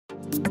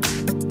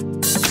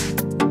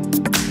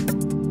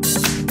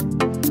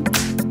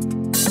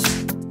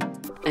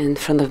In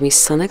front of me is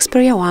SONY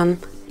Xperia 1,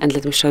 and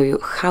let me show you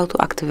how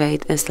to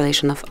activate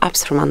installation of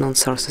apps from unknown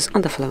sources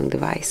on the following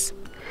device.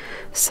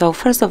 So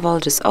first of all,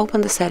 just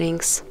open the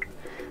settings,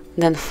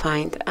 then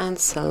find and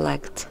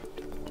select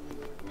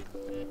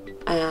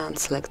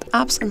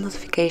apps and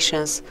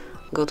notifications,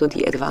 go to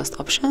the advanced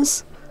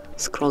options,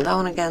 scroll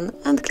down again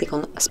and click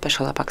on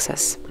special app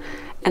access.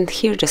 And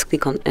here just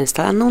click on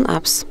install unknown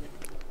apps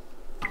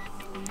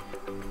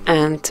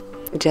and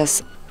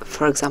just,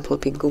 for example,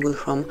 pick Google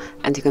Chrome,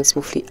 and you can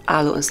smoothly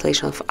allow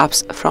installation of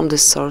apps from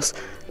this source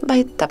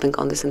by tapping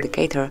on this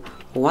indicator.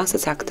 Once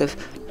it's active,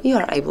 you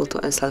are able to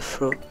install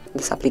through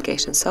this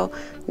application. So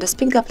just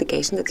pick the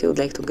application that you would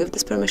like to give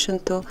this permission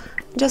to,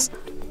 just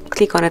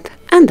click on it,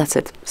 and that's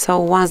it. So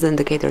once the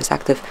indicator is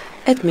active,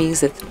 it means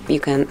that you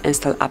can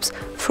install apps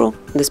through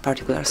this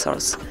particular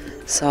source.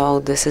 So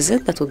this is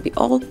it, that would be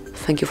all.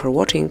 Thank you for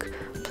watching.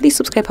 Please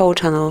subscribe our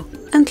channel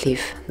and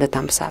leave the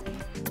thumbs up.